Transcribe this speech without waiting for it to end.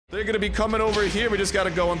They're gonna be coming over here. We just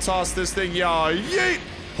gotta go and toss this thing. Yeah, yeet!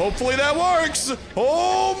 Hopefully that works.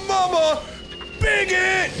 Oh, mama! Big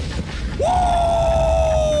hit! Woo!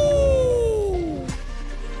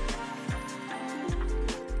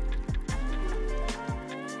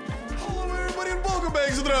 Welcome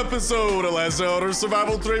back to another episode of Last Outer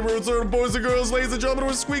Survival 3. We're boys and girls, ladies and gentlemen,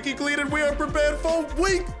 we're squeaky clean and we are prepared for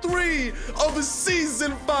week 3 of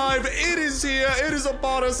season 5. It is here, it is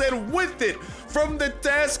upon us, and with it, from the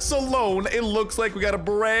tasks alone, it looks like we got a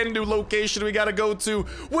brand new location we gotta go to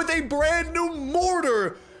with a brand new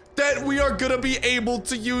mortar that we are gonna be able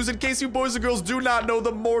to use. In case you boys and girls do not know,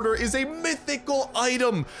 the mortar is a mythical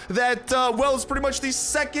item that, well, it's pretty much the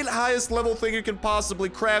second highest level thing you can possibly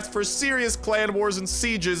craft for serious clan wars and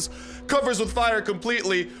sieges. Covers with fire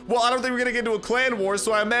completely. Well, I don't think we're gonna get into a clan war,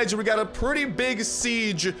 so I imagine we got a pretty big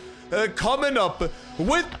siege coming up.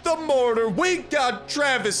 With the mortar, we got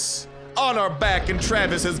Travis on our back, and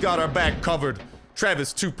Travis has got our back covered.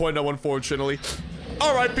 Travis 2.0, unfortunately.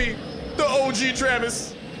 R.I.P. the OG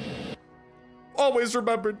Travis. Always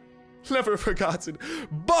remembered, never forgotten.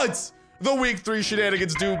 But the week 3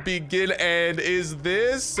 shenanigans do begin, and is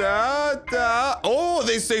this oh,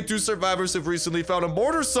 they say 2 survivors have recently found a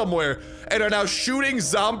mortar somewhere and are now shooting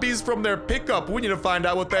zombies from their pickup. We need to find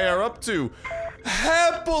out what they are up to.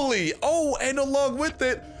 Happily. Oh, and along with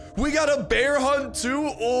it, we got a bear hunt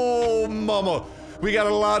too. Oh, mama. We got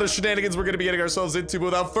a lot of shenanigans we're gonna be getting ourselves into. But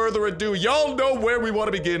without further ado, y'all know where we want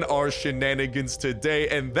to begin our shenanigans today.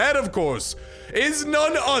 And that, of course, is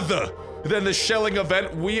none other than the shelling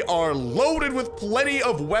event. We are loaded with plenty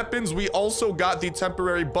of weapons. We also got the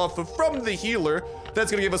temporary buff from the healer.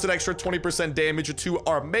 That's gonna give us an extra 20% damage to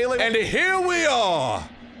our melee. And here we are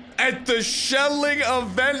at the shelling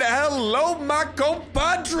event. Hello, my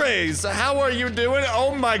compadres. How are you doing?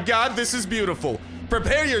 Oh my God, this is beautiful.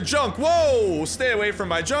 Prepare your junk. Whoa, stay away from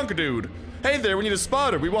my junk, dude. Hey there, we need a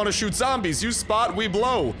spotter. We want to shoot zombies. You spot, we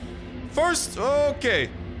blow. First, okay.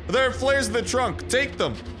 There are flares in the trunk. Take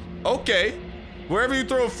them. Okay. Wherever you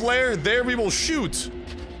throw a flare, there we will shoot.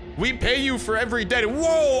 We pay you for every day.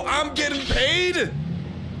 Whoa, I'm getting paid?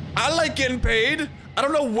 I like getting paid. I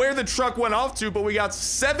don't know where the truck went off to, but we got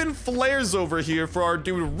 7 flares over here for our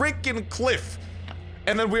dude Rick and Cliff.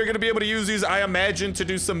 And then we're gonna be able to use these, I imagine, to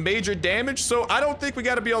do some major damage. So I don't think we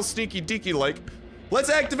gotta be all sneaky deaky like. Let's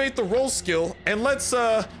activate the roll skill and let's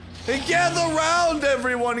gather round,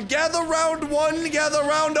 everyone. Gather round one, gather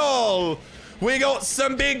round all. We got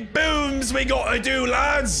some big booms we gotta do,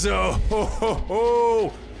 lads. Oh, ho, ho,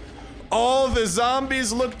 ho. All the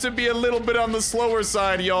zombies look to be a little bit on the slower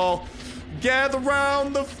side, y'all. Gather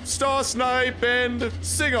round the Starsnipe and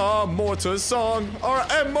sing our mortar song, our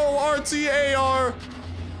M-O-R-T-A-R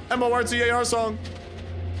song.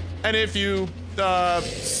 And if you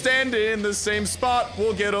stand in the same spot,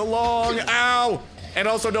 we'll get along. Ow! And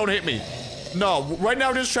also don't hit me. No, right now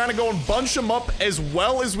we're just trying to go and bunch them up as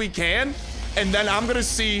well as we can, and then I'm gonna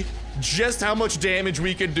see just how much damage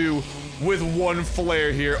we can do with one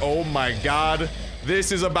flare here. Oh my God,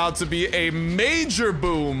 this is about to be a major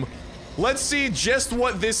boom. Let's see just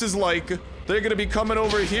what this is like. They're gonna be coming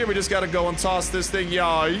over here. We just gotta go and toss this thing.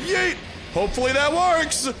 Yeah, yeet! Hopefully that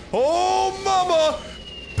works. Oh, mama!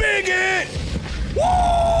 Big hit! Woo!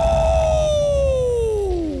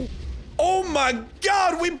 Oh my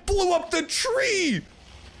God, we blew up the tree!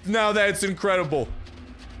 Now that's incredible.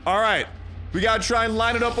 All right, we gotta try and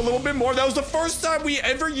line it up a little bit more. That was the first time we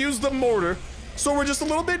ever used the mortar, so we're just a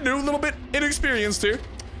little bit new, a little bit inexperienced here.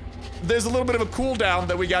 There's a little bit of a cooldown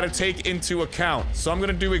that we gotta take into account. So I'm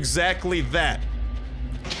gonna do exactly that.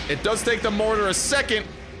 It does take the mortar a second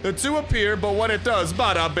to appear, but when it does,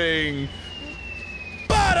 bada bing,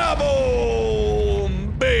 bada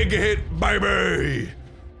boom, big hit, baby.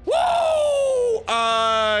 Woo!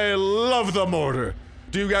 I love the mortar.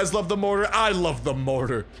 Do you guys love the mortar? I love the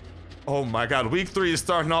mortar. Oh my God, week 3 is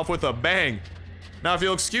starting off with a bang. Now, if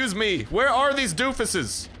you'll excuse me, where are these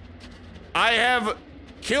doofuses? I have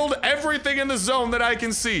killed everything in the zone that I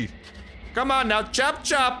can see. Come on now, chop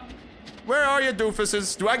chop. Where are you,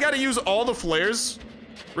 doofuses? Do I gotta use all the flares?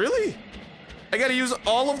 Really? I gotta use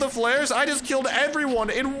all of the flares? I just killed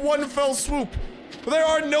everyone in one fell swoop. There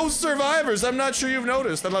are no survivors. I'm not sure you've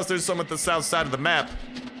noticed, unless there's some at the south side of the map.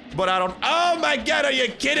 But I don't. Oh my God, are you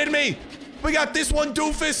kidding me? We got this one,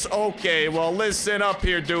 doofus. Okay, well, listen up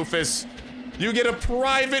here, doofus. You get a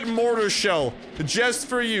private mortar shell just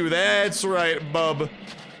for you. That's right, bub.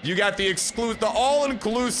 You got the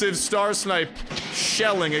all-inclusive Starsnipe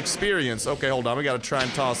shelling experience. Okay, hold on. We gotta try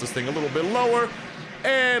and toss this thing a little bit lower.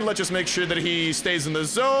 And let's just make sure that he stays in the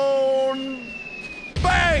zone.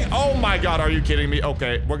 Bang! Oh my God, are you kidding me?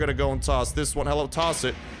 Okay, we're gonna go and toss this one. Hello, toss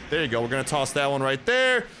it. There you go. We're gonna toss that one right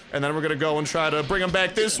there. And then we're gonna go and try to bring him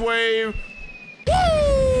back this way. Woo!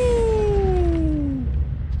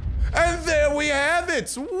 And there we have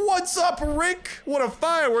it. What's up, Rick? What a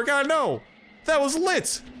firework, I know. That was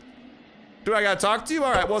lit. Do I gotta talk to you?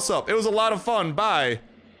 All right, what's up? It was a lot of fun. Bye.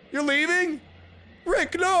 You're leaving?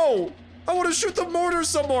 Rick, no. I want to shoot the mortar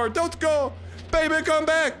some more. Don't go. Baby, come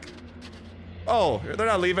back. Oh, they're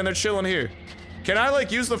not leaving. They're chilling here. Can I,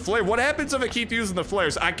 like, use the flare? What happens if I keep using the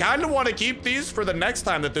flares? I kind of want to keep these for the next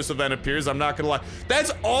time that this event appears. I'm not gonna lie.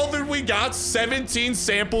 That's all that we got? 17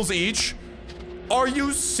 samples each? Are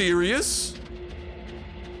you serious?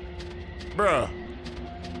 Bruh.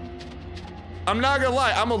 I'm not gonna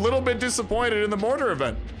lie. I'm a little bit disappointed in the mortar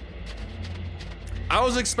event. I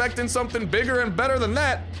was expecting something bigger and better than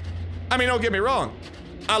that. I mean, don't get me wrong.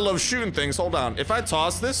 I love shooting things. Hold on. If I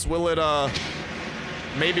toss this, will it,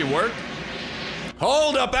 maybe work?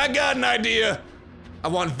 Hold up. I got an idea. I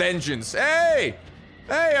want vengeance. Hey!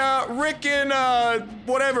 Hey, Rick and,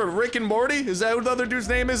 whatever. Rick and Morty? Is that what the other dude's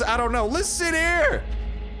name is? I don't know. Listen here.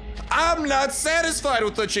 I'm not satisfied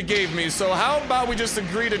with what you gave me, so how about we just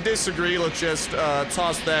agree to disagree? Let's just,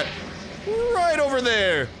 toss that right over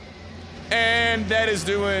there. And that is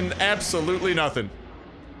doing absolutely nothing.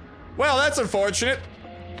 Well, that's unfortunate.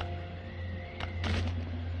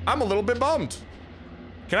 I'm a little bit bummed.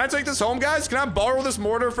 Can I take this home, guys? Can I borrow this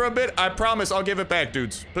mortar for a bit? I promise I'll give it back,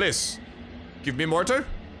 dudes. Please. Give me mortar?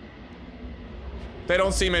 They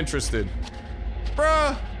don't seem interested.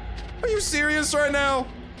 Bruh, are you serious right now?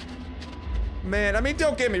 Man, I mean,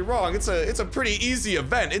 don't get me wrong. It's a pretty easy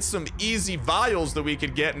event. It's some easy vials that we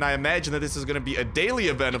could get, and I imagine that this is gonna be a daily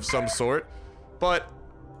event of some sort. But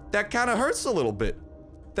that kind of hurts a little bit.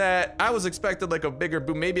 That I was expecting like a bigger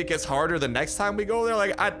boom. Maybe it gets harder the next time we go there.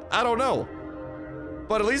 Like, I don't know.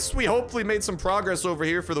 But at least we hopefully made some progress over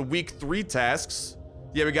here for the week 3 tasks.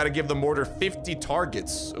 Yeah, we gotta give the mortar 50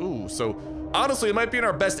 targets. Ooh, so honestly, it might be in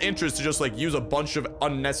our best interest to just like use a bunch of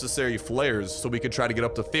unnecessary flares so we could try to get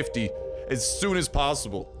up to 50 as soon as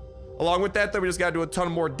possible. Along with that, though, we just gotta do a ton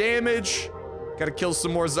more damage. Gotta kill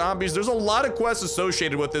some more zombies. There's a lot of quests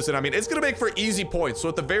associated with this, and I mean, it's gonna make for easy points. So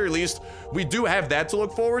at the very least, we do have that to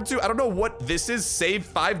look forward to. I don't know what this is. Save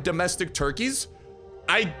 5 domestic turkeys.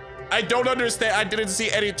 I don't understand. I didn't see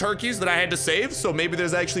any turkeys that I had to save, so maybe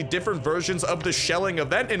there's actually different versions of the shelling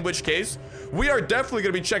event, in which case, we are definitely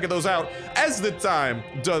gonna be checking those out as the time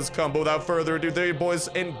does come. But without further ado, there you boys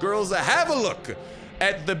and girls, have a look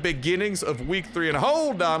at the beginnings of week 3. And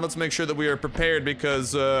hold on, let's make sure that we are prepared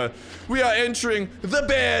because we are entering the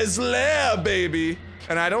bear's lair, baby.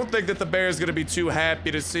 And I don't think that the bear is gonna be too happy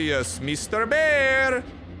to see us. Mr. Bear,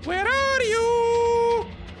 where are you?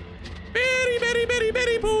 Berry, berry, berry,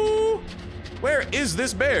 berry, boo. Where is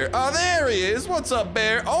this bear? Oh, there he is. What's up,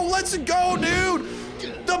 bear? Oh, let's go, dude.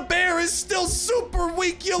 The bear is still super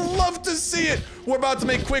weak. You'll love to see it. We're about to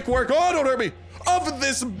make quick work. Oh, don't hurt me. Of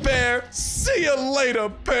this bear. See you later,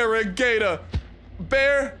 Paragator.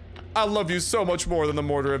 Bear, I love you so much more than the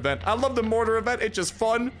mortar event. I love the mortar event. It's just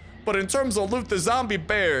fun. But in terms of loot, the zombie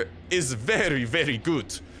bear is very, very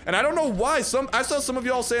good. And I don't know why. I saw some of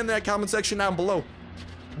y'all say in that comment section down below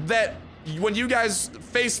that when you guys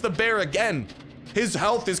face the bear again, his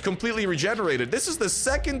health is completely regenerated. This is the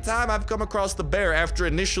second time I've come across the bear after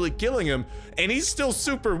initially killing him, and he's still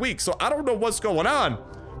super weak, so I don't know what's going on.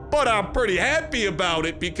 But I'm pretty happy about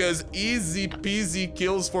it because easy peasy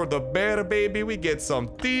kills for the bear, baby. We get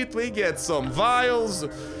some teeth, we get some vials,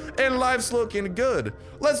 and life's looking good.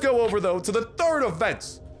 Let's go over, though, to the 3rd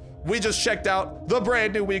event. We just checked out the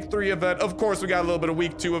brand new week 3 event. Of course, we got a little bit of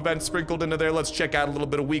week 2 event sprinkled into there. Let's check out a little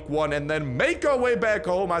bit of week 1 and then make our way back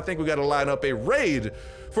home. I think we got to line up a raid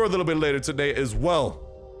for a little bit later today as well.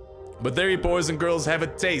 But there you boys and girls have a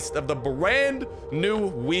taste of the brand new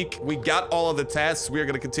week. We got all of the tasks. We are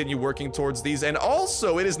going to continue working towards these. And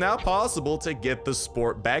also, it is now possible to get the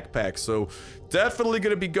sport backpack. So definitely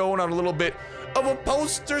going to be going on a little bit of a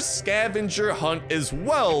poster scavenger hunt as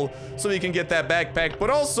well, so we can get that backpack. But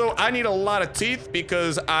also, I need a lot of teeth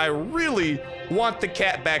because I really want the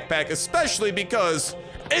cat backpack, especially because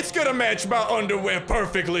it's gonna match my underwear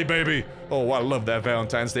perfectly, baby. Oh, I love that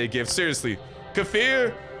Valentine's Day gift. Seriously,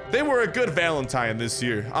 Kafir, they were a good Valentine this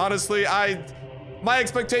year. Honestly, my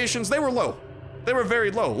expectations, they were low. They were very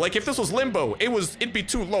low. Like, if this was Limbo, it'd be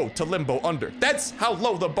too low to Limbo under. That's how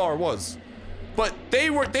low the bar was. But they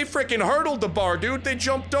freaking hurdled the bar, dude. They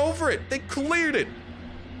jumped over it. They cleared it.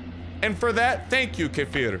 And for that, thank you,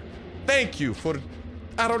 Kefir. Thank you for,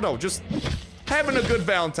 I don't know, just having a good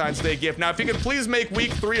Valentine's Day gift. Now, if you could please make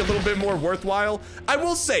week 3 a little bit more worthwhile. I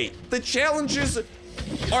will say, the challenges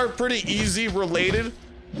are pretty easy related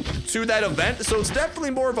to that event. So it's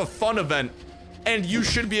definitely more of a fun event. And you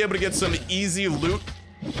should be able to get some easy loot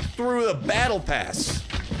through the battle pass.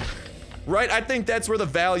 Right? I think that's where the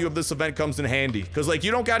value of this event comes in handy. Because, like,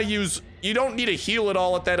 you don't need to heal at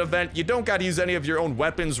all at that event. You don't gotta use any of your own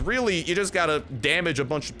weapons. Really, you just gotta damage a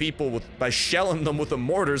bunch of people by shelling them with a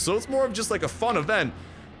mortar. So it's more of just like a fun event.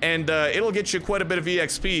 And it'll get you quite a bit of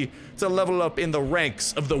EXP to level up in the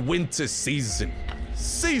ranks of the winter season.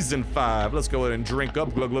 Season 5. Let's go ahead and drink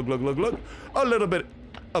up, glug, glug, glug, glug, glug, a little bit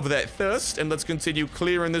of that thirst. And let's continue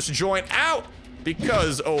clearing this joint out.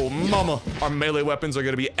 Because, oh mama, our melee weapons are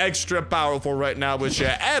gonna be extra powerful right now, which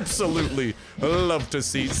I absolutely love to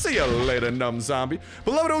see. See ya later, numb zombie.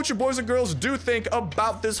 But let me know what you boys and girls do think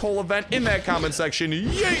about this whole event in that comment section.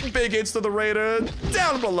 Yeet, big hits to the raider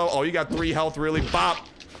down below. Oh, you got 3 health, really? Bop.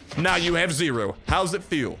 Now you have 0. How's it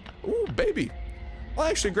feel? Ooh, baby. I'll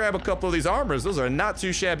actually grab a couple of these armors. Those are not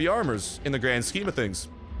too shabby armors in the grand scheme of things.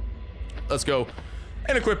 Let's go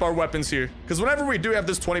and equip our weapons here, because whenever we do have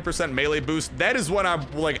this 20% melee boost, that is when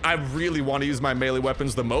I'm like, I really want to use my melee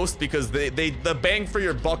weapons the most, because the bang for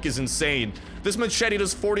your buck is insane. This machete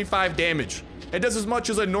does 45 damage. It does as much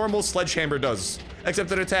as a normal sledgehammer does,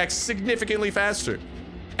 except it attacks significantly faster.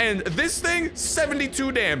 And this thing,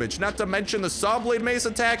 72 damage, not to mention the saw blade mace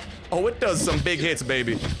attack. Oh, it does some big hits,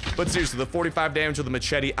 baby. But seriously, the 45 damage of the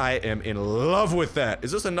machete, I am in love with that.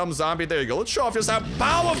 Is this a numb zombie? There you go. Let's show off just how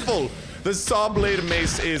powerful the saw blade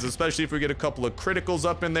mace is, especially if we get a couple of criticals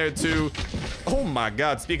up in there too. Oh my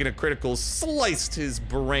God, speaking of criticals, sliced his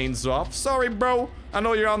brains off. Sorry, bro. I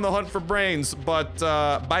know you're on the hunt for brains, but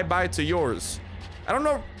bye-bye to yours. I don't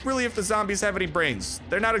know really if the zombies have any brains.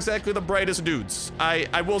 They're not exactly the brightest dudes.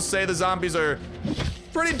 I will say the zombies are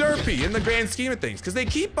pretty derpy in the grand scheme of things, because they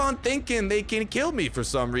keep on thinking they can kill me for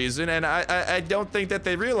some reason, and I don't think that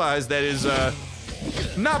they realize that is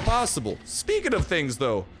not possible. Speaking of things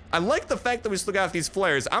though, I like the fact that we still got these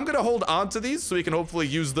flares. I'm gonna hold on to these so we can hopefully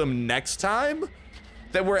use them next time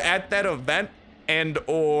that we're at that event, and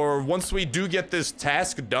or once we do get this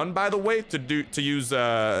task done, by the way, to use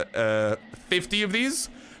 50 of these.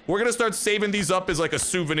 We're gonna start saving these up as like a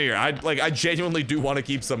souvenir. I genuinely do want to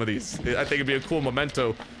keep some of these. I think it'd be a cool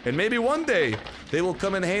memento, and maybe one day they will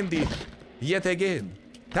come in handy yet again.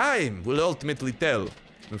 Time will ultimately tell.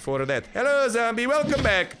 Before that, hello zombie, welcome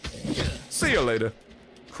back. See you later.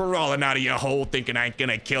 Crawling out of your hole thinking I ain't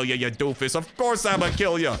gonna kill you, you doofus. Of course I'ma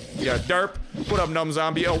kill you, you derp. What up, numb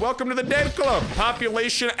zombie? Oh, welcome to the Dead Club.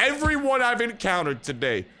 Population, everyone I've encountered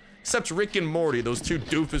today. Except Rick and Morty, those 2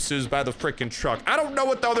 doofuses by the frickin' truck. I don't know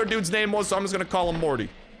what the other dude's name was, so I'm just gonna call him Morty.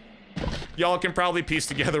 Y'all can probably piece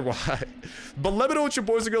together why. But let me know what you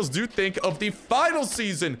boys and girls do think of the final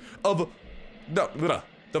season of...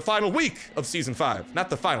 the final week of Season 5. Not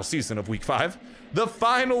the final season of Week 5. The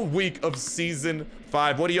final week of Season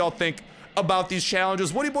 5. What do y'all think about these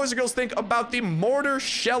challenges? What do you boys and girls think about the mortar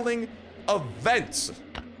shelling events?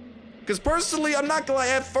 Because personally, I'm not gonna lie,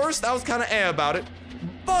 at first I was kind of about it.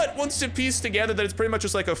 But once you piece together that it's pretty much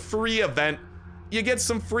just like a free event, you get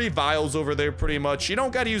some free vials over there pretty much. You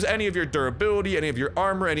don't got to use any of your durability, any of your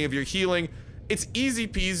armor, any of your healing. It's easy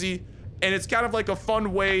peasy, and it's kind of like a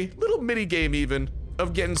fun way, little mini game even,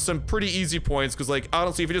 of getting some pretty easy points. Because like,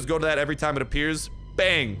 honestly, if you just go to that every time it appears,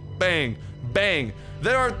 bang, bang, bang.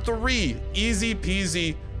 There are 3 easy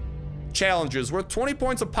peasy challenges worth 20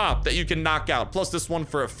 points a pop that you can knock out, plus this one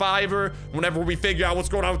for a $5 whenever we figure out what's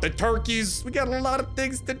going on with the turkeys. We got a lot of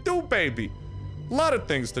things to do, baby. A lot of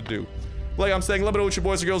things to do. Like I'm saying, let me know what you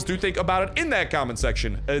boys and girls do think about it in that comment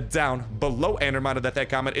section down below. And reminder that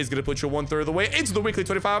comment is going to put you 1/3 of the way into the weekly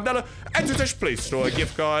 $25 Entertainment Play Store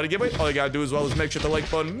gift card giveaway. All you got to do as well is make sure to like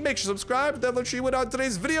button, make sure to subscribe. That lets you win on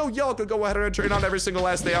today's video. Y'all could go ahead and enter in on every single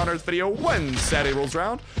last day on Earth video when Saturday rolls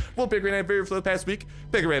around. We'll pick a random video for the past week,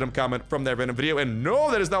 pick a random comment from that random video, and no,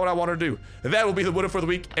 that is not what I want to do. That will be the winner for the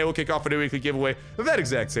week, and we'll kick off a new weekly giveaway that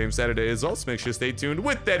exact same Saturday as well. So make sure to stay tuned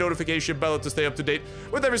with that notification bell to stay up to date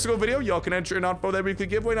with every single video. Y'all can enter in on for that weekly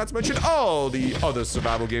giveaway, not to mention all the other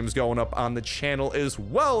survival games going up on the channel as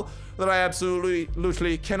well that I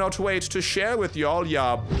absolutely cannot wait to share with y'all.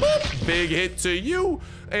 Boop, big hit to you.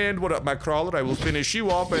 And what up, my crawler? I will finish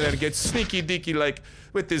you off and then get sneaky deaky like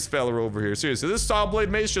with this fella over here. Seriously, this saw blade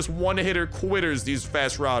mace just one-hitter quitters these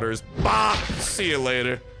fast routers. Bah! See you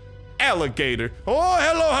later. alligator. Oh,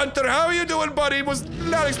 hello, Hunter. How are you doing, buddy? Was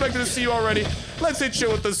not expecting to see you already. Let's hit you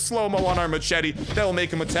with the slow-mo on our machete. That will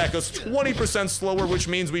make him attack us 20% slower, which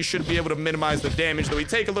means we should be able to minimize the damage that we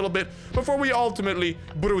take a little bit before we ultimately,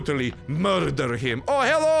 brutally murder him. Oh,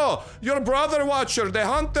 hello. Your brother watcher, the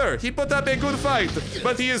Hunter. He put up a good fight,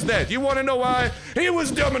 but he is dead. You want to know why? He was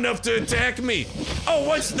dumb enough to attack me. Oh,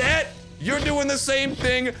 what's that? You're doing the same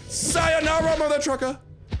thing. Sayonara, mother trucker.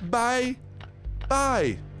 Bye.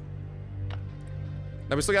 Bye.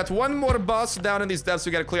 Now we still got one more boss down in these depths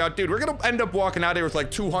we gotta clear out. Dude, we're gonna end up walking out here with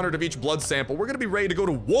like 200 of each blood sample. We're gonna be ready to go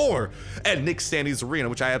to war at Nick Sandy's arena,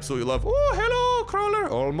 which I absolutely love. Oh, hello, crawler.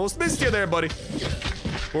 Almost missed you there, buddy.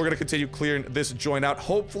 We're gonna continue clearing this joint out.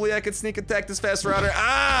 Hopefully I can sneak attack this fast router.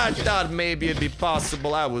 I thought maybe it'd be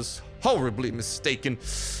possible. I was horribly mistaken.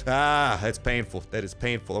 That's painful. That is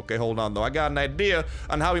painful. Okay, hold on though. I got an idea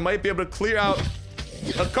on how we might be able to clear out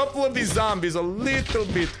a couple of these zombies a little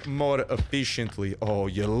bit more efficiently. Oh,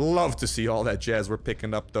 you love to see all that jazz we're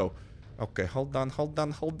picking up though. Okay, hold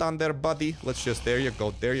on there, buddy. Let's just, there you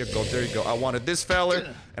go. I wanted this feller,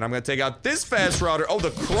 and I'm gonna take out this fast router. Oh,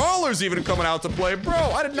 the crawler's even coming out to play. Bro,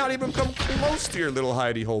 I did not even come close to your little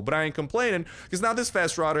hidey hole, but I ain't complaining, because now this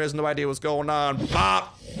fast router has no idea what's going on.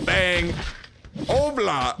 Bop, bang,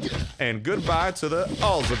 obla, and goodbye to the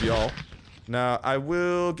alls of y'all. Now, I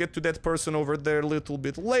will get to that person over there a little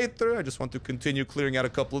bit later. I just want to continue clearing out a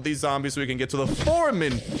couple of these zombies so we can get to the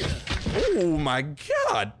foreman. Oh my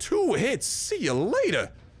god, 2 hits. See you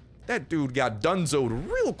later. That dude got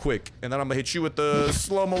dunzoed real quick. And then I'm gonna hit you with the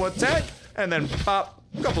slow-mo attack. And then pop,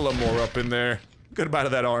 a couple of more up in there. Goodbye to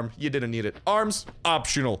that arm. You didn't need it. Arms,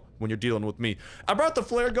 optional when you're dealing with me. I brought the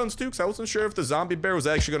flare guns too, because I wasn't sure if the zombie bear was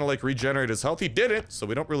actually gonna like regenerate his health. He didn't, so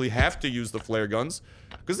we don't really have to use the flare guns,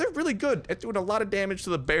 because they're really good at doing a lot of damage to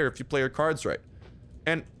the bear if you play your cards right.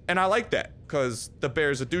 And I like that, because the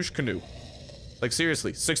bear is a douche canoe. Like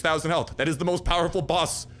seriously, 6,000 health. That is the most powerful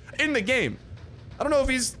boss in the game. I don't know if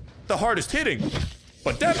he's the hardest hitting,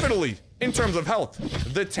 but definitely in terms of health,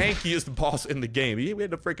 the tankiest boss in the game. We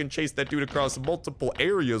had to freaking chase that dude across multiple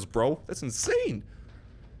areas, bro. That's insane.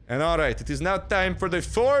 And alright, it is now time for the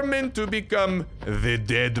foreman to become the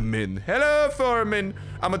deadman. Hello, foreman.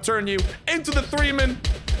 I'm gonna turn you into the 3-man,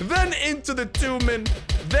 then into the 2-man,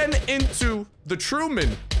 then into the Truman.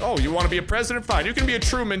 Oh, you want to be a president? Fine, you can be a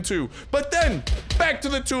Truman too. But then, back to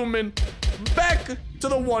the 2-man, back to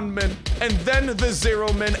the 1-man, and then the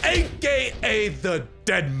 0-man, aka the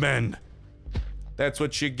deadman. That's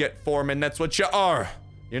what you get, foreman. That's what you are.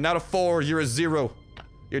 You're not a 4, you're a 0.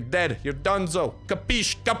 You're dead. You're dunzo.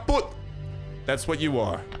 Capiche? Kaput. That's what you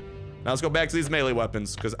are. Now let's go back to these melee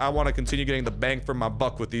weapons, because I want to continue getting the bang for my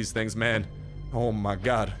buck with these things, man. Oh my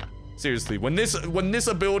god. Seriously, when this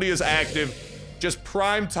ability is active, just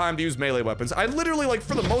prime time to use melee weapons. I literally, like,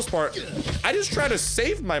 for the most part, I just try to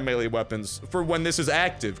save my melee weapons for when this is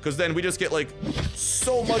active, because then we just get, like,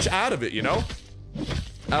 so much out of it, you know?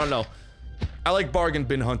 I don't know. I like bargain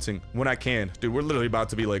bin hunting when I can. Dude, we're literally about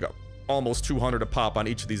to be, like, almost 200 a pop on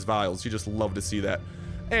each of these vials. You just love to see that.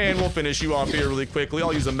 And we'll finish you off here really quickly.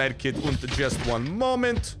 I'll use a med kit in just one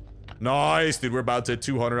moment. Nice, dude. We're about to hit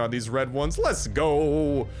 200 on these red ones. Let's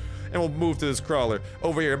go. And we'll move to this crawler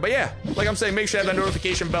over here. But yeah, like I'm saying, make sure you have that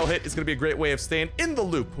notification bell hit. It's gonna be a great way of staying in the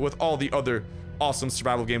loop with all the other awesome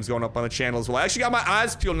survival games going up on the channel as well. I actually got my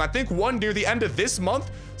eyes peeled, and I think one near the end of this month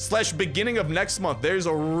 / beginning of next month, there's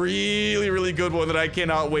a really good one that I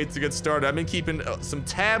cannot wait to get started. I've been keeping some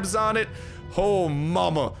tabs on it. Oh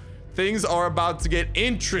mama, things are about to get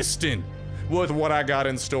interesting with what I got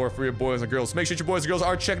in store for your boys and girls. Make sure your boys and girls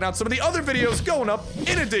are checking out some of the other videos going up,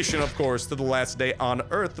 in addition, of course, to the last day on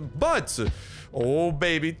Earth. But, oh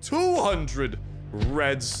baby, 200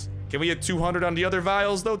 reds. Can we get 200 on the other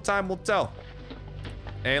vials, though? Time will tell.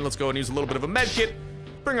 And let's go and use a little bit of a med kit.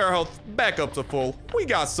 Bring our health back up to full. We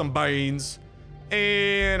got some beans.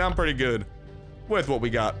 And I'm pretty good with what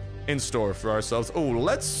we got in store for ourselves. Oh,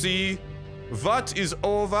 let's see what is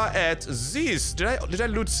over at this. Did I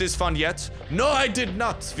loot this one yet? No, I did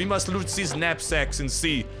not. We must loot these knapsacks and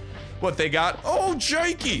see what they got. Oh,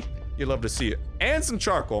 jerky. You'd love to see it. And some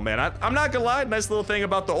charcoal, man. I'm not gonna lie. Nice little thing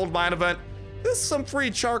about the old mine event. There's some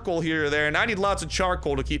free charcoal here or there, and I need lots of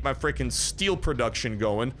charcoal to keep my freaking steel production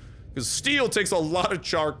going. Because steel takes a lot of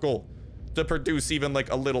charcoal to produce even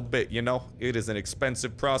like a little bit, you know? It is an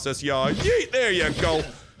expensive process, y'all. Yeet, there you go.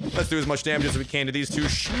 Let's do as much damage as we can to these two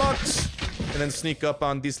schmucks. And then sneak up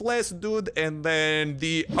on this last dude, and then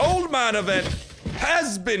the old mine event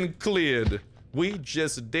has been cleared. We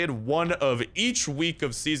just did one of each week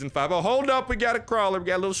of season 5. Oh, hold up, we got a crawler. We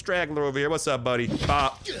got a little straggler over here. What's up, buddy?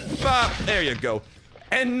 Bop, bop. There you go.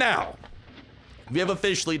 And now, We have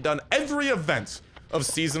officially done every event of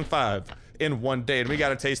Season 5 in one day, and we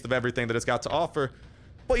got a taste of everything that it's got to offer.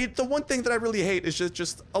 But the one thing that I really hate is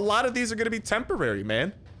just a lot of these are going to be temporary,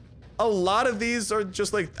 man. A lot of these are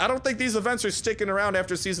just like, I don't think these events are sticking around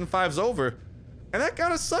after Season 5's over. And that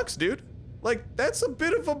kind of sucks, dude. Like, that's a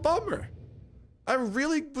bit of a bummer. I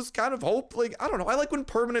really was kind of like, I don't know. I like when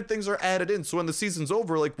permanent things are added in. So when the season's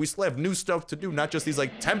over, like, we still have new stuff to do, not just these,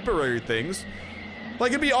 like, temporary things.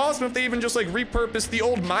 Like, it'd be awesome if they even just, like, repurpose the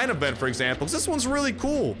old mine event, for example. Because this one's really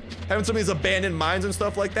cool. Having some of these abandoned mines and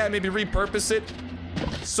stuff like that, maybe repurpose it.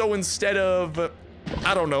 So instead of,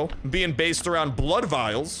 I don't know, being based around blood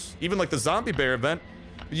vials, even like the zombie bear event,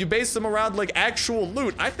 you base them around, like, actual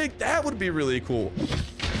loot. I think that would be really cool.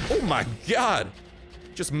 Oh, my God.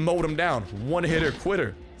 Just mowed him down. One-hitter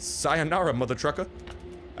quitter. Sayonara, mother trucker.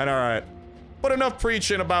 And all right. But enough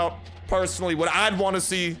preaching about, personally, what I'd want to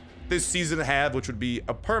see this season have, which would be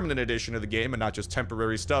a permanent addition to the game and not just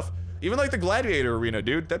temporary stuff. Even like the Gladiator Arena,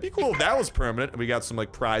 dude. That'd be cool if that was permanent and we got some,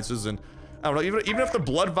 like, prizes and, I don't know, even if the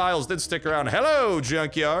blood vials did stick around. Hello,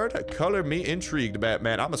 Junkyard. Color me intrigued,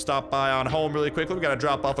 Batman. I'm gonna stop by on home really quickly. We gotta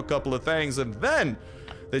drop off a couple of things and then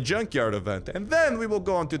the Junkyard event, and then we will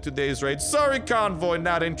go on to today's raid. Sorry, Convoy,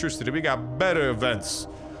 not interested. We got better events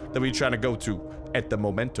that we trying to go to at the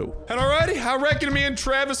momento. And alrighty, I reckon me and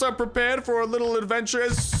Travis are prepared for a little adventure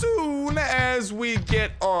as soon as we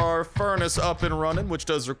get our furnace up and running, which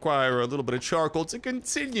does require a little bit of charcoal to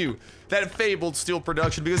continue that fabled steel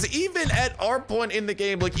production, because even at our point in the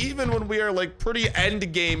game, like, even when we are, like, pretty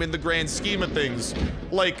end game in the grand scheme of things,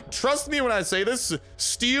 like, trust me when I say this,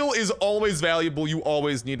 steel is always valuable. You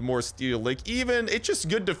always need more steel. Like, even, it's just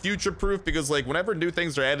good to future-proof, because, like, whenever new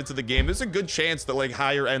things are added to the game, there's a good chance that, like,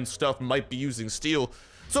 higher-end stuff might be using steel.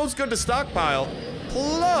 So it's good to stockpile.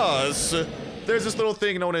 Plus, there's this little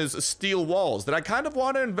thing known as steel walls that I kind of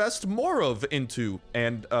want to invest more of into,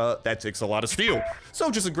 and that takes a lot of steel.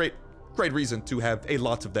 So just a great reason to have a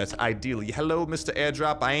lot of that, ideally. Hello, Mr.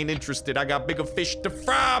 Airdrop. I ain't interested. I got bigger fish to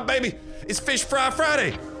fry, baby. It's Fish Fry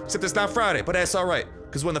Friday. Except it's not Friday, but that's all right.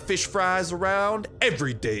 Because when the fish fries around,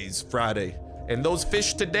 every day's Friday. And those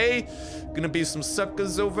fish today, gonna be some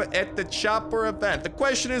suckers over at the Chopper event. The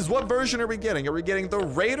question is, what version are we getting? Are we getting the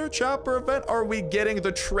Raider Chopper event? Or are we getting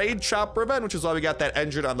the Trade Chopper event, which is why we got that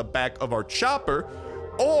engine on the back of our chopper?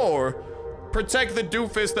 Or protect the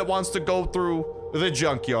doofus that wants to go through the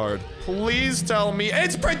junkyard? Please tell me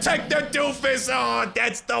it's protect the doofus. Oh,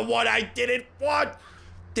 that's the one I didn't want.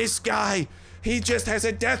 This guy, he just has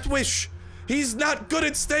a death wish. He's not good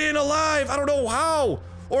at staying alive. I don't know how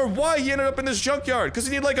or why he ended up in this junkyard, because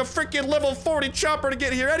he need like a freaking level 40 chopper to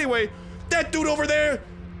get here anyway. That dude over there,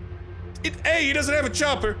 A, he doesn't have a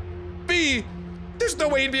chopper. B, there's no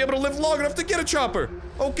way he'd be able to live long enough to get a chopper.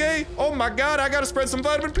 Okay, oh my God, I gotta spread some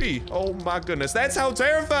vitamin P. Oh my goodness, that's how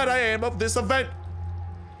terrified I am of this event.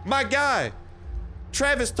 My guy,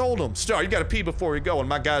 Travis told him, Star, you gotta pee before you go. And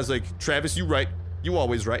my guy's like, Travis, you right. You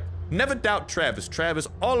always right. Never doubt Travis. Travis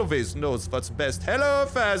always knows what's best. Hello,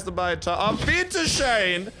 Faztabiter. I'm Peter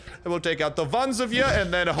Shane. And we'll take out the ones of you,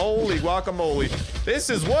 and then holy guacamole. This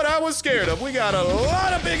is what I was scared of. We got a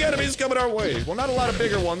lot of big enemies coming our way. Well, not a lot of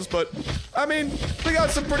bigger ones, but I mean, we got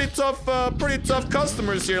some pretty tough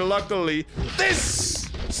customers here, luckily. This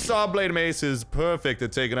Sawblade Mace is perfect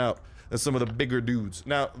at taking out some of the bigger dudes.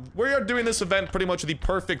 Now, we are doing this event pretty much the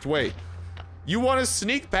perfect way. You want to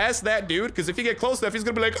sneak past that dude? Because if you get close enough, he's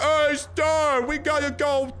gonna be like, "Hey, Star, we gotta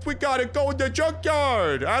go in the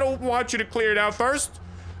junkyard. I don't want you to clear it out first.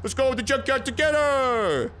 Let's go in the junkyard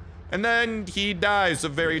together." And then he dies a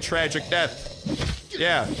very tragic death.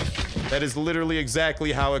 Yeah, that is literally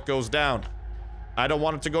exactly how it goes down. I don't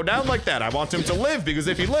want it to go down like that. I want him to live, because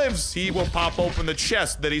if he lives, he will pop open the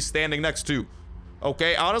chest that he's standing next to.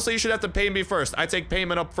 Okay, honestly, you should have to pay me first. I take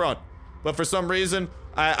payment up front. But for some reason,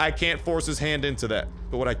 I can't force his hand into that.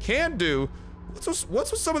 But what I can do,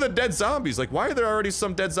 what's with some of the dead zombies? Like, why are there already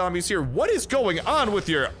some dead zombies here? What is going on with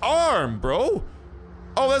your arm, bro?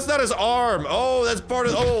 Oh, that's not his arm. Oh, that's part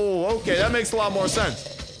of, oh, okay, that makes a lot more sense.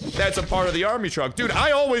 That's a part of the army truck. Dude,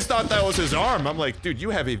 I always thought that was his arm. I'm like, dude,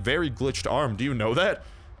 you have a very glitched arm. Do you know that?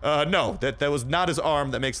 No, that was not his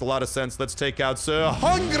arm. That makes a lot of sense. Let's take out Sir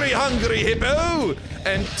Hungry Hippo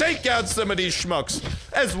and take out some of these schmucks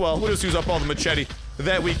as well. We'll just use up all the machete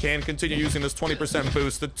that we can. Continue using this 20%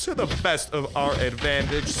 boost to the best of our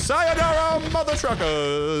advantage. Sayonara, mother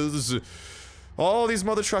truckers. All these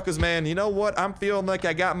mother truckers, man. You know what? I'm feeling like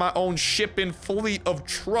I got my own shipping fleet of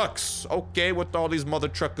trucks. Okay, with all these mother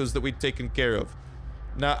truckers that we've taken care of.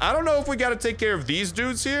 Now, I don't know if we got to take care of these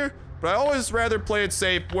dudes here, but I always rather play it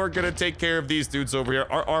safe. We're gonna take care of these dudes over here.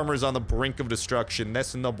 Our armor's on the brink of destruction.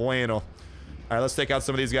 That's no bueno. All right, let's take out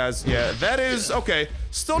some of these guys. Yeah, that is okay.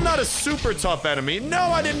 Still not a super tough enemy. No,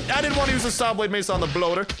 I didn't want to use a saw blade mace on the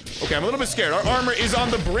bloater. Okay, I'm a little bit scared. Our armor is on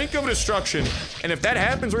the brink of destruction, and if that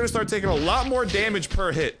happens, we're gonna start taking a lot more damage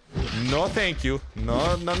per hit. No, thank you.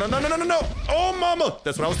 No, no, no, no, no, no, no, no. Oh, mama.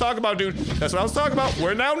 That's what I was talking about, dude. That's what I was talking about.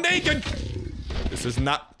 We're now naked. This is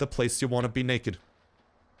not the place you want to be naked.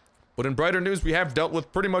 But in brighter news, we have dealt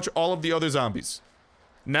with pretty much all of the other zombies.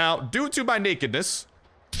 Now, due to my nakedness,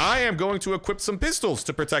 I am going to equip some pistols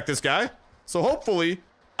to protect this guy. So hopefully,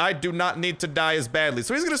 I do not need to die as badly.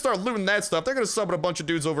 So he's going to start looting that stuff. They're going to summon a bunch of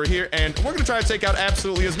dudes over here, and we're going to try to take out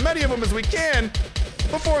absolutely as many of them as we can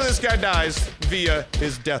before this guy dies via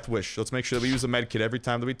his death wish. Let's make sure that we use a med kit every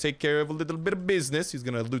time that we take care of a little bit of business. He's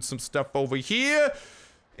going to loot some stuff over here.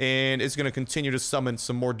 And it's going to continue to summon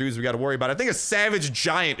some more dudes we got to worry about. I think a savage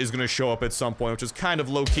giant is going to show up at some point, which is kind of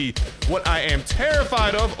low-key what I am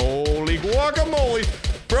terrified of. Holy guacamole.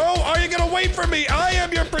 Bro, are you going to wait for me? I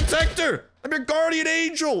am your protector. I'm your guardian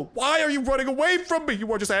angel. Why are you running away from me?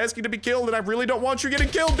 You are just asking to be killed, and I really don't want you getting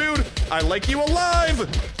killed, dude. I like you alive.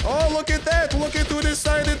 Oh, look at that. Look at who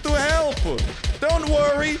decided to help. Don't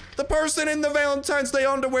worry. The person in the Valentine's Day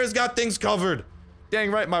underwear's got things covered. Dang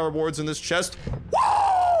right, my reward's in this chest.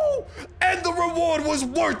 Woo! And the reward was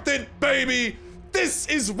worth it, baby! This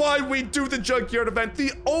is why we do the Junkyard event,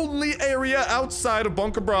 the only area outside of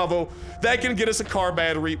Bunker Bravo that can get us a car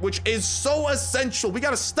battery, which is so essential. We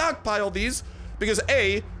gotta stockpile these because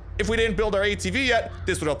A, if we didn't build our ATV yet,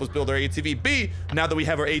 this would help us build our ATV. B, now that we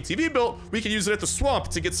have our ATV built, we can use it at the swamp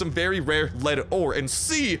to get some very rare lead ore. And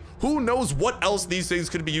C, who knows what else these things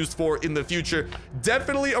could be used for in the future.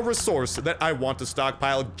 Definitely a resource that I want to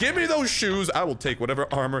stockpile. Give me those shoes. I will take whatever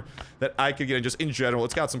armor that I could get, and just in general,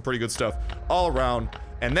 it's got some pretty good stuff all around.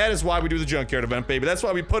 And that is why we do the Junkyard event, baby. That's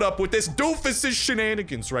why we put up with this doofus's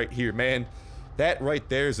shenanigans right here, man. That right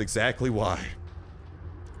there is exactly why.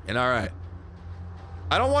 And all right.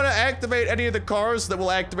 I don't want to activate any of the cars that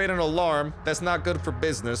will activate an alarm. That's not good for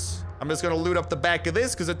business. I'm just going to loot up the back of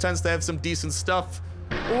this because it tends to have some decent stuff.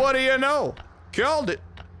 What do you know? Called it.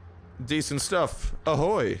 Decent stuff.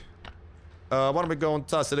 Ahoy. Why don't we go and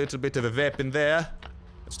toss a little bit of a weapon there.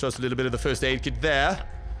 Let's toss a little bit of the first aid kit there.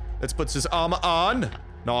 Let's put his armor on.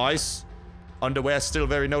 Nice. Underwear still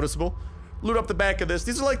very noticeable. Loot up the back of this.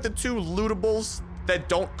 These are like the two lootables that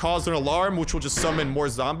don't cause an alarm, which will just summon more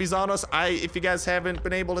zombies on us. If you guys haven't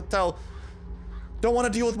been able to tell, don't want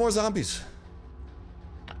to deal with more zombies.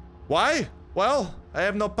 Why? Well, I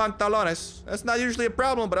have no pantalones. That's not usually a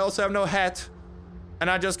problem, but I also have no hat. And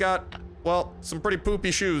I just got, well, some pretty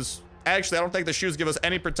poopy shoes. Actually, I don't think the shoes give us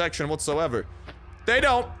any protection whatsoever. They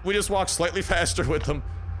don't. We just walk slightly faster with them.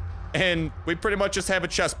 And we pretty much just have a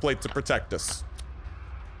chest plate to protect us.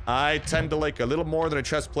 I tend to like a little more than a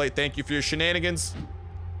chest plate. Thank you for your shenanigans.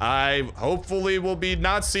 I hopefully will be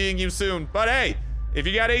not seeing you soon. But hey, if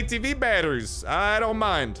you got ATV batteries, I don't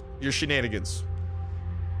mind your shenanigans.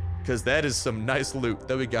 Because that is some nice loot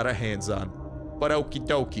that we got our hands on. But okie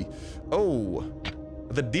dokie. Oh,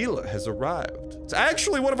 the dealer has arrived. It's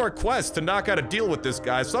actually one of our quests to knock out a deal with this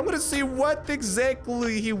guy. So I'm going to see what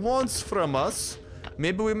exactly he wants from us.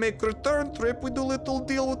 Maybe we make a return trip, we do little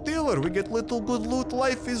deal with dealer. We get little good loot,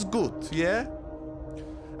 life is good, yeah?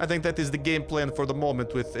 I think that is the game plan for the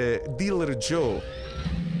moment with Dealer Joe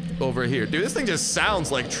over here. Dude, this thing just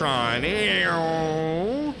sounds like Tron.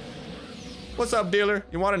 What's up, dealer?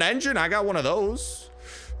 You want an engine? I got one of those.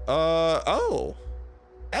 Oh.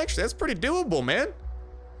 Actually, that's pretty doable, man.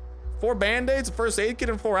 4 band-aids, a first aid kit,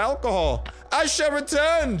 and 4 alcohol. I shall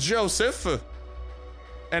return, Joseph.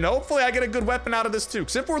 And hopefully I get a good weapon out of this too.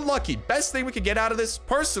 Because if we're lucky, best thing we could get out of this,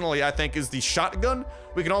 personally, I think, is the shotgun.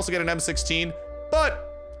 We can also get an M16.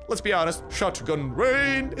 But, let's be honest, shotgun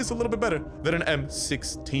rain is a little bit better than an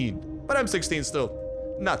M16. But M16 still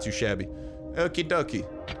not too shabby. Okie dokie.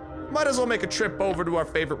 Might as well make a trip over to our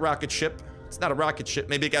favorite rocket ship. It's not a rocket ship.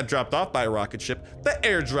 Maybe it got dropped off by a rocket ship. The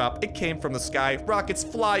airdrop. It came from the sky. Rockets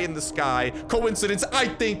fly in the sky. Coincidence? I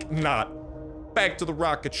think not. Back to the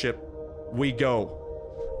rocket ship we go.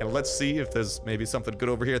 And let's see if there's maybe something good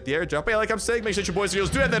over here at the airdrop. But yeah, like I'm saying, make sure your boys and girls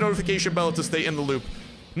do have that notification bell to stay in the loop.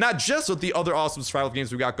 Not just with the other awesome survival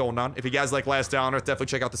games we got going on. If you guys like Last Day on Earth, definitely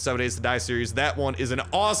check out the 7 Days to Die series. That one is an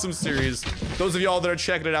awesome series. Those of y'all that are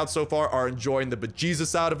checking it out so far are enjoying the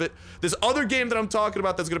bejesus out of it. This other game that I'm talking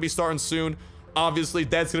about that's going to be starting soon, obviously,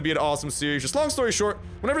 that's going to be an awesome series. Just long story short,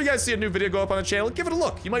 whenever you guys see a new video go up on the channel, give it a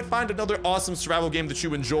look. You might find another awesome survival game that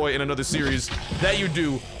you enjoy in another series that you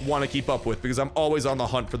do want to keep up with, because I'm always on the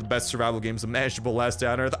hunt for the best survival games imaginable. Last Day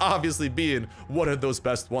on Earth obviously being one of those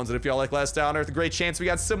best ones. And if y'all like Last Day on Earth, a great chance we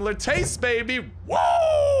got similar tastes, baby.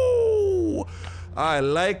 Whoa! I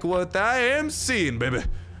like what I am seeing, baby.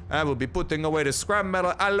 I will be putting away the scrap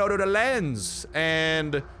metal I loaded the lens.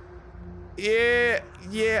 And yeah,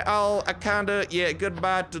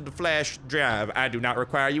 goodbye to the flash drive. I do not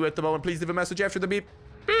require you at the moment. Please leave a message after the beep.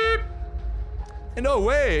 Beep. And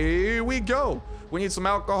away we go. We need some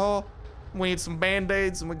alcohol, we need some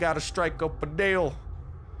band-aids, and we gotta strike up a deal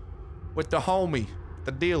with the homie,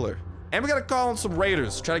 the dealer. And we gotta call in some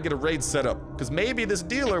raiders, try to get a raid set up, because maybe this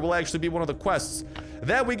dealer will actually be one of the quests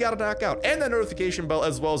that we gotta knock out. And the notification bell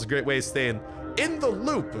as well is a great way of staying in the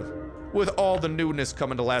loop with all the newness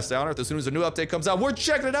coming to Last Day on Earth. As soon as a new update comes out, we're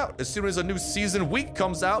checking it out. As soon as a new season week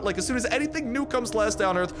comes out, like as soon as anything new comes to Last Day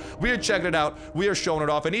on Earth, we are checking it out, we are showing it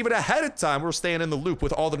off, and even ahead of time, we're staying in the loop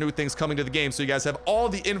with all the new things coming to the game, so you guys have all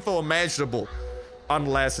the info imaginable on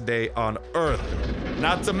Last Day on Earth.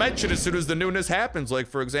 Not to mention, as soon as the newness happens, like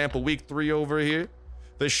for example, week 3 over here,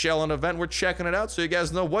 the Shellin event, we're checking it out so you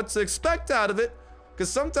guys know what to expect out of it, because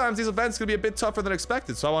sometimes these events can be a bit tougher than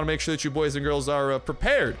expected, so I want to make sure that you boys and girls are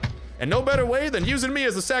prepared. And no better way than using me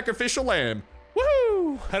as a sacrificial lamb.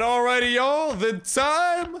 Woohoo! And alrighty, y'all, the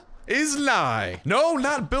time is nigh. No,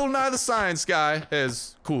 not Bill Nye the Science Guy,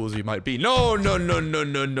 as cool as he might be. No.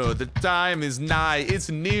 The time is nigh. It's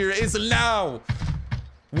near. It's now.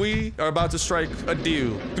 We are about to strike a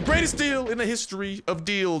deal. The greatest deal in the history of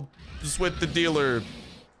deals with the dealer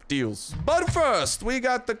deals. But first, we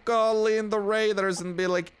got to call in the raiders and be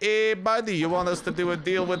like, hey, buddy, you want us to do a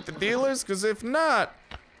deal with the dealers? Because if not,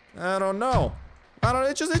 I don't know.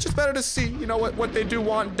 It's just better to see, you know, what they do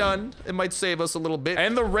want done. It might save us a little bit.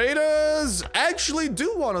 And the raiders actually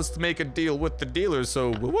do want us to make a deal with the dealers, so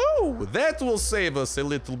woo, that will save us a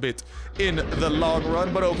little bit in the long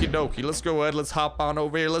run. But okie dokie, let's go ahead, let's hop on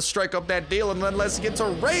over here, let's strike up that deal, and then let's get to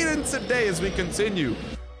raiding today as we continue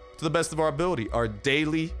to the best of our ability, our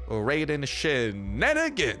daily raiding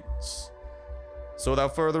shenanigans. So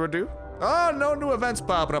without further ado, oh, no new events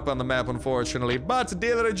popping up on the map, unfortunately. But the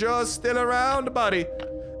dealer Joe's still around, buddy.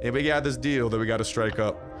 And we got this deal that we got to strike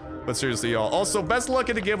up. But seriously, y'all. Also, best luck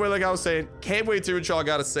in the giveaway, like I was saying. Can't wait to hear what y'all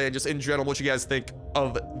got to say. Just in general, what you guys think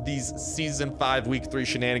of these Season 5, Week 3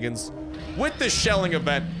 shenanigans with the shelling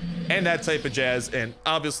event and that type of jazz. And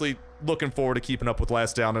obviously, looking forward to keeping up with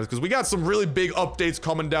Last Day on Earth, because we got some really big updates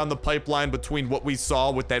coming down the pipeline between what we saw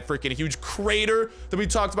with that freaking huge crater that we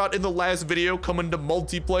talked about in the last video coming to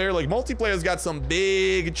multiplayer. Like, multiplayer's got some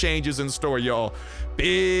big changes in store, y'all.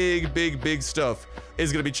 Big stuff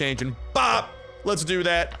is gonna be changing. Bop! Let's do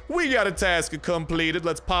that. We got a task completed.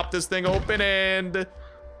 Let's pop this thing open, and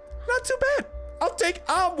not too bad.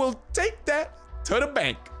 I will take that to the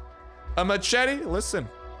bank. A machete, listen.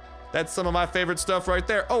 That's some of my favorite stuff right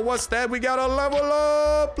there. Oh, what's that? We got a level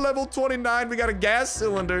up. Level 29. We got a gas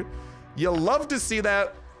cylinder. You'll love to see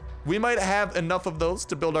that. We might have enough of those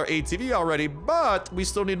to build our ATV already, but we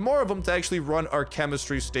still need more of them to actually run our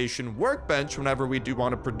chemistry station workbench whenever we do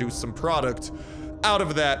want to produce some product out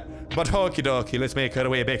of that. But okie dokie, let's make our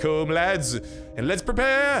way back home, lads. And let's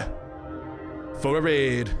prepare for a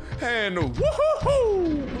raid. And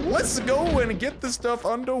woohoo! Let's go and get the stuff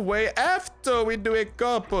underway after we do a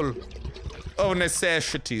couple of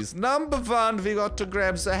necessities. Number 1, we got to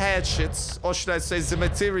grab the hatchets, or should I say the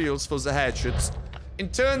materials for the hatchets,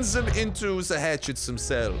 and turn them into the hatchets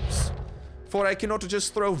themselves. For I cannot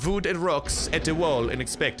just throw wood and rocks at a wall and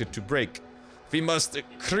expect it to break. We must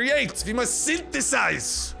create, we must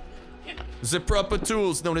synthesize the proper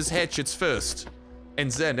tools known as hatchets first.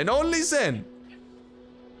 And then, and only then,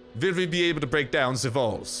 will we be able to break down the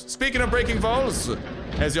walls. Speaking of breaking walls,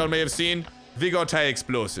 as y'all may have seen, we got high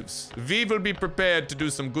explosives. We will be prepared to do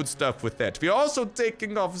some good stuff with that. We're also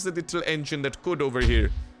taking off the little engine that could over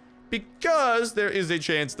here, because there is a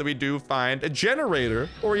chance that we do find a generator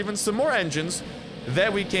or even some more engines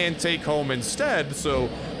that we can take home instead. So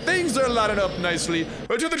things are lining up nicely.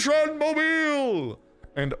 To the Tron Mobile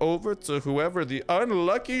and over to whoever the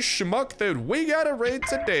unlucky schmuck that we gotta raid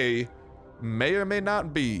today may or may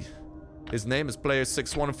not be. His name is Player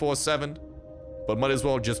 6147, but might as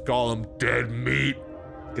well just call him Dead Meat,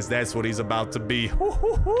 because that's what he's about to be.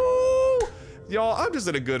 Y'all, I'm just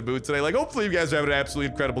in a good mood today. Like, hopefully you guys are having an absolutely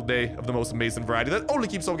incredible day of the most amazing variety that only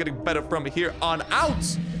keeps on getting better from here on out.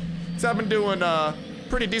 So I've been doing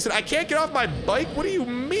pretty decent. I can't get off my bike. What do you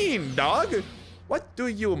mean, dog? What do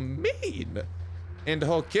you mean? And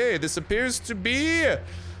okay, this appears to be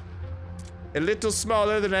a little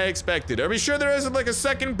smaller than I expected. Are we sure there isn't like a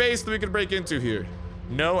second base that we can break into here?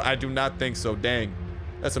 No, I do not think so. Dang.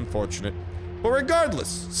 That's unfortunate. But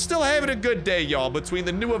regardless, still having a good day, y'all, between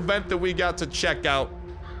the new event that we got to check out.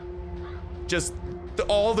 Just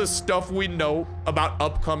all the stuff we know about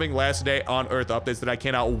upcoming Last Day on Earth updates that I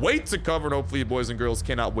cannot wait to cover, and hopefully you boys and girls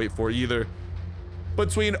cannot wait for either.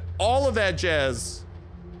 Between all of that jazz,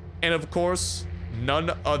 and of course,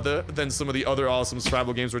 none other than some of the other awesome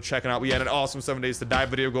survival games we're checking out. We had an awesome 7 Days to Die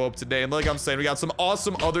video go up today, and like I'm saying, we got some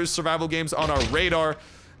awesome other survival games on our radar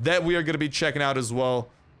that we are going to be checking out as well.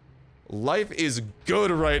 Life is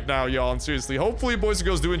good right now, y'all, and seriously, hopefully boys and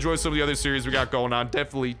girls do enjoy some of the other series we got going on.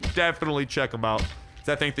 Definitely check them out, because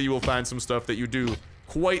I think that you will find some stuff that you do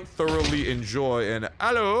quite thoroughly enjoy. And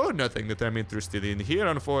hello, nothing that I'm interested in here,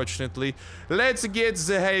 unfortunately. Let's get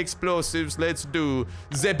the high explosives. Let's do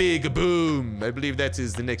the big boom. I believe that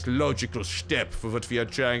is the next logical step for what we are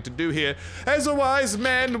trying to do here. As a wise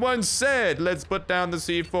man once said, let's put down the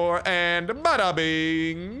C4 and bada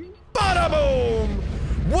bing, bada boom.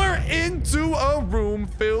 We're into a room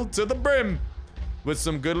filled to the brim with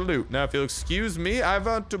some good loot. Now, if you'll excuse me, I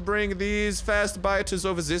want to bring these fast biters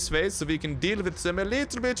over this way so we can deal with them a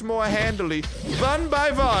little bit more handily, one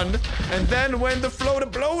by one. And then when the floater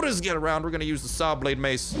bloaters get around, we're gonna use the saw blade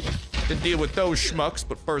mace to deal with those schmucks.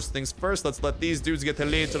 But first things first, let's let these dudes get a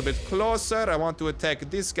little bit closer. I want to attack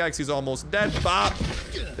this guy because he's almost dead. Bop!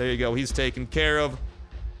 There you go, he's taken care of.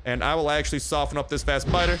 And I will actually soften up this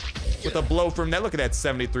fast biter with a blow from that. Look at that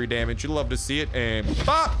 73 damage. You'd love to see it. And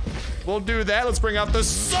pop! We'll do that. Let's bring out the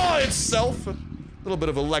saw itself. A little bit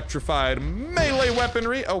of electrified melee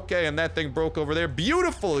weaponry. Okay, and that thing broke over there.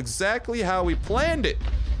 Beautiful. Exactly how we planned it.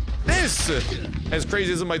 This, as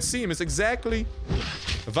crazy as it might seem, is exactly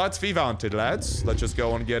what we wanted, lads. Let's just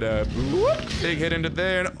go and get a big hit into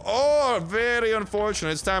there. And oh, very unfortunate.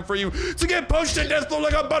 It's time for you to get pushed to death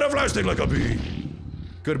like a butterfly, sting like a bee.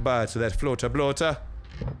 Goodbye to that floater bloater.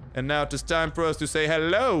 And now it is time for us to say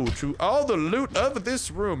hello to all the loot of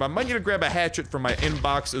this room. I might need to grab a hatchet from my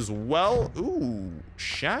inbox as well. Ooh,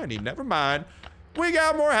 shiny, never mind. We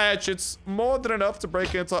got more hatchets, more than enough to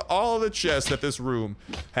break into all the chests that this room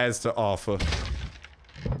has to offer.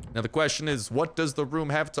 Now the question is, what does the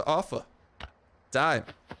room have to offer? Time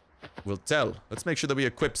will tell. Let's make sure that we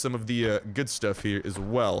equip some of the good stuff here as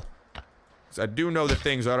well. Because I do know that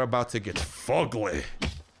things are about to get fugly.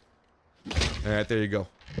 Alright, there you go.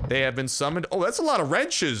 They have been summoned. Oh, that's a lot of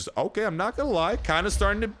wrenches. Okay, I'm not gonna lie. Kind of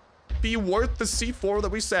starting to be worth the C4 that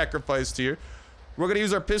we sacrificed here. We're gonna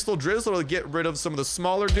use our pistol drizzle to get rid of some of the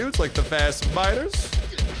smaller dudes, like the fast biters.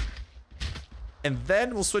 And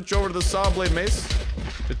then we'll switch over to the saw blade mace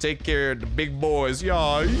to take care of the big boys.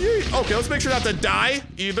 Yeah. Okay, let's make sure not to die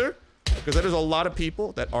either, because there's a lot of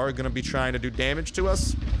people that are gonna be trying to do damage to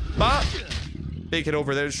us. Bop! Big hit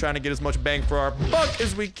over there, just trying to get as much bang for our buck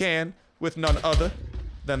as we can with none other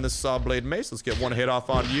than the saw blade mace. Let's get one hit off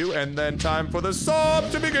on you, and then time for the saw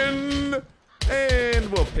to begin.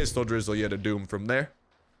 And we'll pistol drizzle you to doom from there.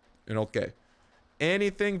 And okay.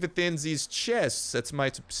 Anything within these chests that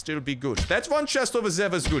might still be good. That's one chest over there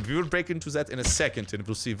was good. We will break into that in a second, and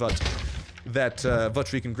we'll see what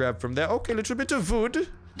we can grab from there. Okay, a little bit of wood.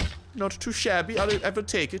 Not too shabby. I will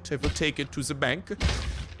take it. I will take it to the bank.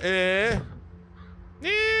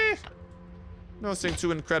 Nothing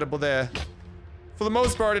too incredible there. For the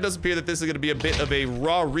most part, it does appear that this is going to be a bit of a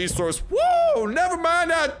raw resource. Whoa! Never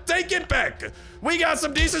mind, take it back. We got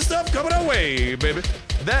some decent stuff coming our way, baby.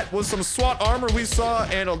 That was some SWAT armor we saw,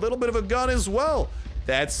 and a little bit of a gun as well.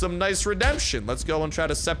 That's some nice redemption. Let's go and try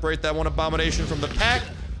to separate that one abomination from the pack.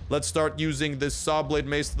 Let's start using this saw blade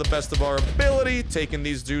mace to the best of our ability, taking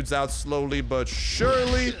these dudes out slowly but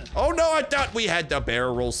surely. Oh no, I thought we had the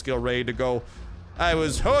barrel roll skill ready to go. I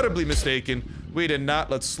was horribly mistaken. We did not.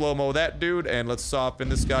 Let's slow-mo that dude, and let's soften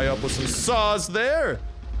this guy up with some saws there.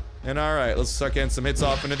 And all right, let's start getting some hits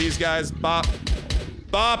off into these guys. Bop.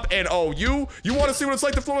 Bop. And oh, you want to see what it's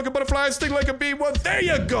like to float like a butterfly, sting like a bee? Well, there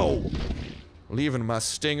you go. Leaving my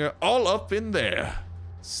stinger all up in there.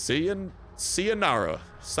 Sayonara.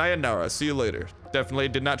 Sayonara. See you later. Definitely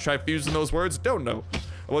did not try fusing those words. Don't know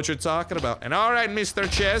what you're talking about. And all right, Mr.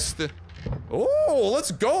 Chest. Oh,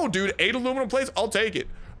 let's go, dude. 8 aluminum plates. I'll take it.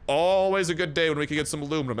 Always a good day when we can get some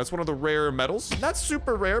aluminum. That's one of the rare metals. Not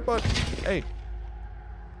super rare, but hey.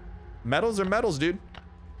 Metals are metals, dude.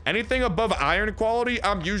 Anything above iron quality,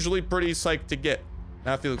 I'm usually pretty psyched to get.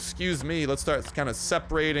 Now, if you'll excuse me, let's start kind of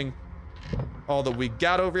separating all that we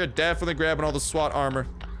got over here. Definitely grabbing all the SWAT armor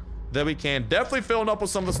that we can. Definitely filling up with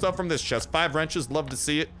some of the stuff from this chest. 5 wrenches, love to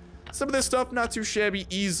see it. Some of this stuff, not too shabby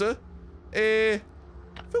either.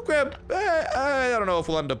 We'll grab, I don't know if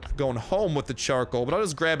we'll end up going home with the charcoal, but I'll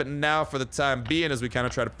just grab it now for the time being as we kind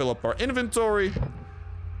of try to fill up our inventory.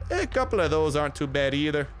 A couple of those aren't too bad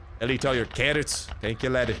either. I'll eat all your carrots. Thank you,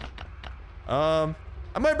 laddie.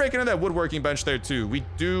 I might break into that woodworking bench there too. We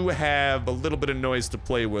do have a little bit of noise to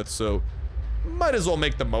play with, so might as well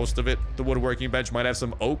make the most of it. The woodworking bench might have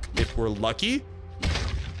some oak if we're lucky.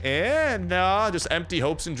 And just empty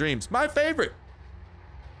hopes and dreams. My favorite.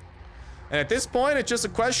 And at this point, it's just a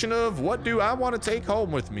question of what do I want to take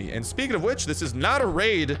home with me? And speaking of which, this is not a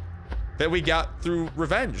raid that we got through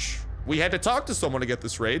revenge. We had to talk to someone to get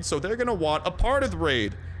this raid, so they're gonna want a part of the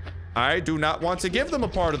raid. I do not want to give them a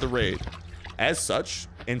part of the raid. As such,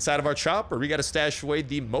 inside of our chopper, we gotta stash away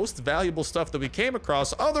the most valuable stuff that we came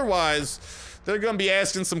across. Otherwise, they're gonna be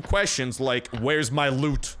asking some questions like, where's my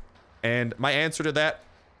loot? And my answer to that,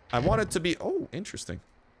 I want it to be, oh, interesting.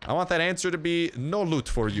 I want that answer to be no loot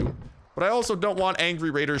for you. But I also don't want angry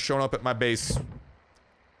raiders showing up at my base,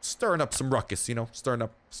 stirring up some ruckus, you know, stirring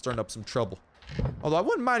up some trouble. Although I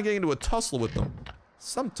wouldn't mind getting into a tussle with them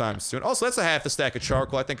sometime soon. Also, that's a half a stack of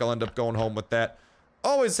charcoal. I think I'll end up going home with that.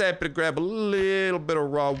 Always happy to grab a little bit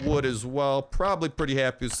of raw wood as well. Probably pretty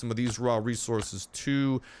happy with some of these raw resources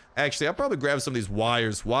too. Actually, I'll probably grab some of these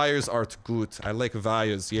wires. Wires are good. I like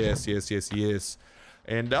wires. Yes, yes, yes, yes.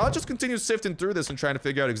 And I'll just continue sifting through this and trying to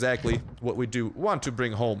figure out exactly what we do want to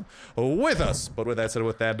bring home with us. But with that said,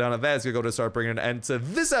 with that done, that's gonna go to start bringing an end to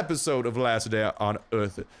this episode of Last Day on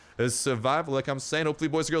Earth Survival. Like I'm saying, hopefully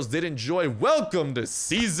boys and girls did enjoy. Welcome to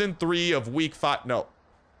Season 3 of Week 5. No.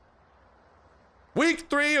 Week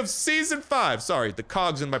 3 of Season 5. Sorry, the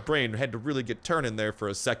cogs in my brain had to really get turning there for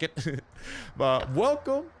a second.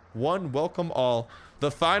 Welcome, one, welcome all. The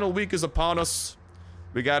final week is upon us.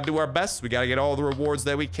 We gotta do our best. We gotta get all the rewards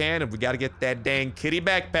that we can, and we gotta get that dang kitty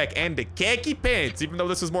backpack and the khaki pants. Even though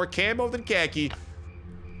this is more camo than khaki,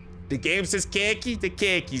 the game says khaki, the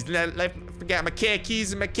khakis. I forgot my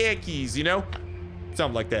khakis and my khakis, you know?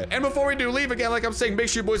 Something like that. And before we do leave, again, like I'm saying, make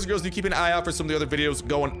sure you boys and girls do keep an eye out for some of the other videos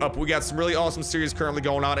going up. We got some really awesome series currently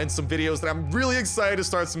going on, and some videos that I'm really excited to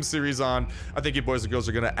start some series on. I think you boys and girls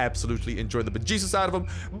are gonna absolutely enjoy the bejesus out of them.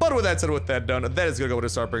 But with that said, with that done, that is gonna go to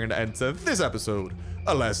start bringing an end to this episode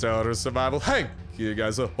of Last Day Survival. Thank you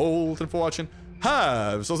guys a whole ton for watching.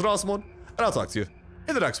 Have yourselves an awesome one, and I'll talk to you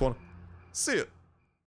in the next one. See ya.